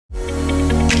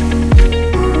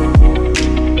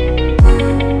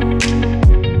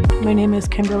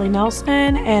Kimberly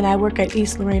Nelson, and I work at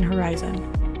East Lorraine Horizon.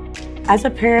 As a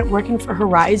parent working for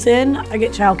Horizon, I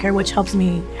get childcare, which helps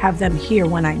me have them here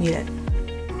when I need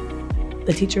it.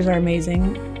 The teachers are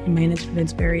amazing.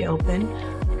 Management's very open,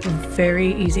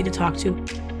 very easy to talk to.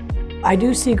 I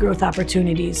do see growth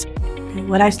opportunities.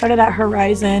 When I started at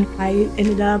Horizon, I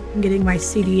ended up getting my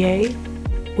CDA,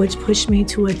 which pushed me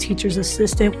to a teacher's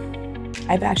assistant.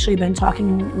 I've actually been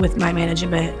talking with my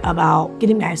management about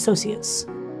getting my associates.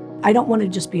 I don't want to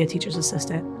just be a teacher's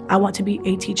assistant. I want to be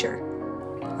a teacher.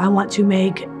 I want to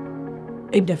make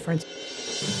a difference.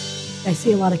 I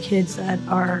see a lot of kids that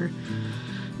are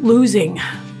losing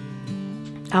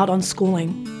out on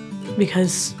schooling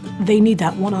because they need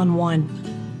that one-on-one.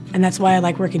 And that's why I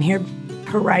like working here.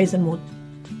 Horizon will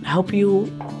help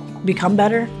you become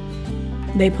better.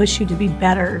 They push you to be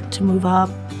better, to move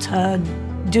up, to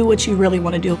do what you really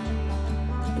want to do.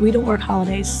 We don't work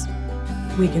holidays.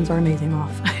 Weekends are amazing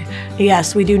off.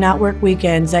 Yes, we do not work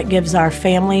weekends. That gives our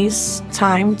families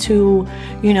time to,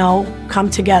 come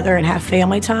together and have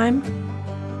family time.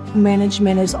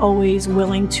 Management is always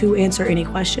willing to answer any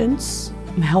questions,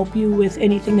 help you with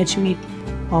anything that you need.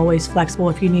 Always flexible.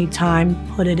 If you need time,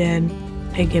 put it in,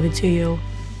 they give it to you.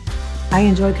 I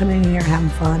enjoy coming in here and having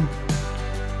fun.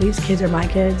 These kids are my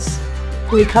kids.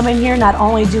 We come in here, not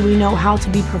only do we know how to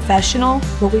be professional,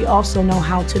 but we also know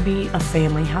how to be a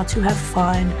family, how to have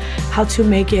fun, how to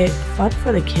make it fun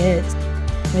for the kids.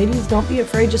 Ladies, don't be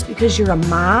afraid just because you're a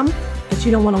mom that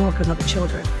you don't want to work with other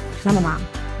children. Because I'm a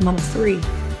mom of 3,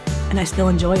 and I still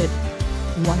enjoy it.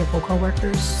 Wonderful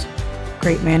coworkers,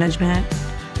 great management,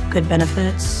 good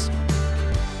benefits.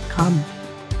 Come,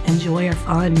 enjoy our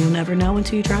fun. You'll never know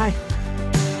until you try.